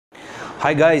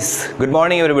Hi guys, good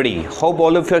morning everybody. Hope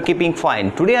all of you are keeping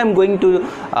fine. Today I'm going to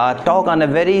talk on a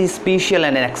very special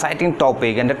and an exciting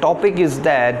topic, and the topic is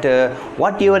that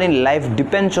what you are in life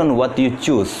depends on what you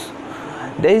choose.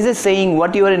 There is a saying,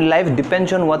 what you are in life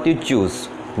depends on what you choose.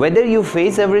 Whether you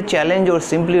face every challenge or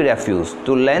simply refuse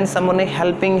to lend someone a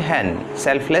helping hand,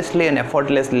 selflessly and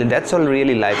effortlessly, that's all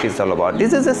really life is all about.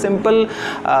 This is a simple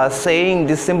saying,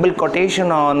 this simple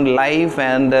quotation on life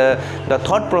and the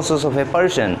thought process of a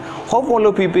person. Hope all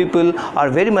of you people are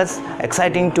very much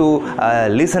exciting to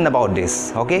listen about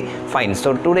this. Okay, fine.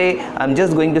 So today I'm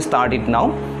just going to start it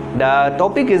now. The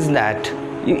topic is that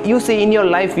you see in your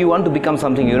life you want to become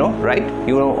something, right?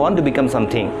 You want to become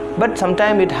something, but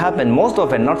sometimes it happens, most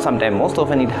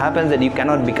often it happens that you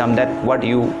cannot become that what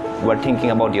you were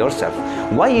thinking about yourself.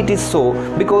 Why it is so?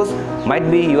 Because might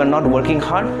be you are not working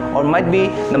hard, or might be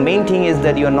the main thing is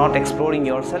that you are not exploring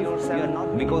yourself.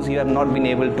 Because you have not been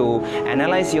able to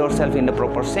analyze yourself in the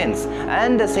proper sense,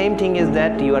 and the same thing is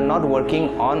that you are not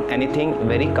working on anything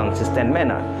very consistent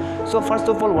manner. So first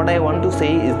of all, what I want to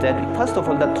say is that first of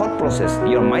all, the thought process,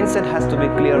 your mindset has to be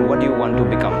clear what you want to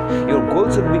become. Your goal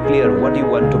should be clear what you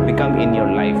want to become in your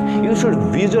life. You should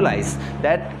visualize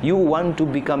that you want to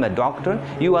become a doctor,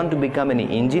 you want to become an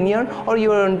engineer, or you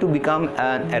want to become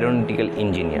an aeronautical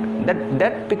engineer.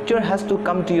 That picture has to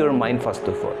come to your mind first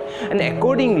of all, and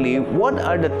accordingly what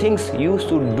are the things you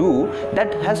should do,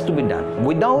 that has to be done.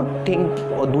 Without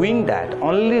doing that,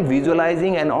 only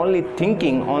visualizing and only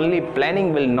thinking, only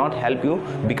planning will not help you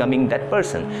becoming that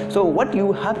person. So what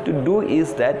you have to do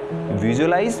is that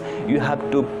visualize, you have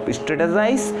to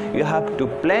strategize, you have to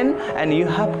plan, and you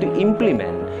have to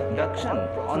implement action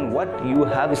on what you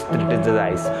have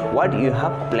strategized, what you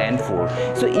have planned for.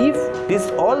 So if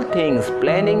these all things,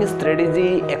 planning,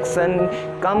 strategy, action,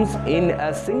 comes in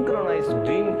a synchronized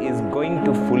dream, is going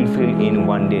to fulfill in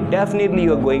one day, definitely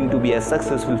you are going to be a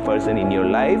successful person in your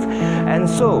life. And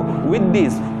so with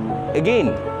this, again,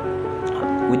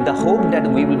 with the hope that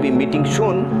we will be meeting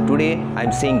soon, today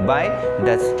I'm saying bye.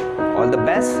 That's all the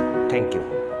best. Thank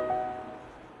you.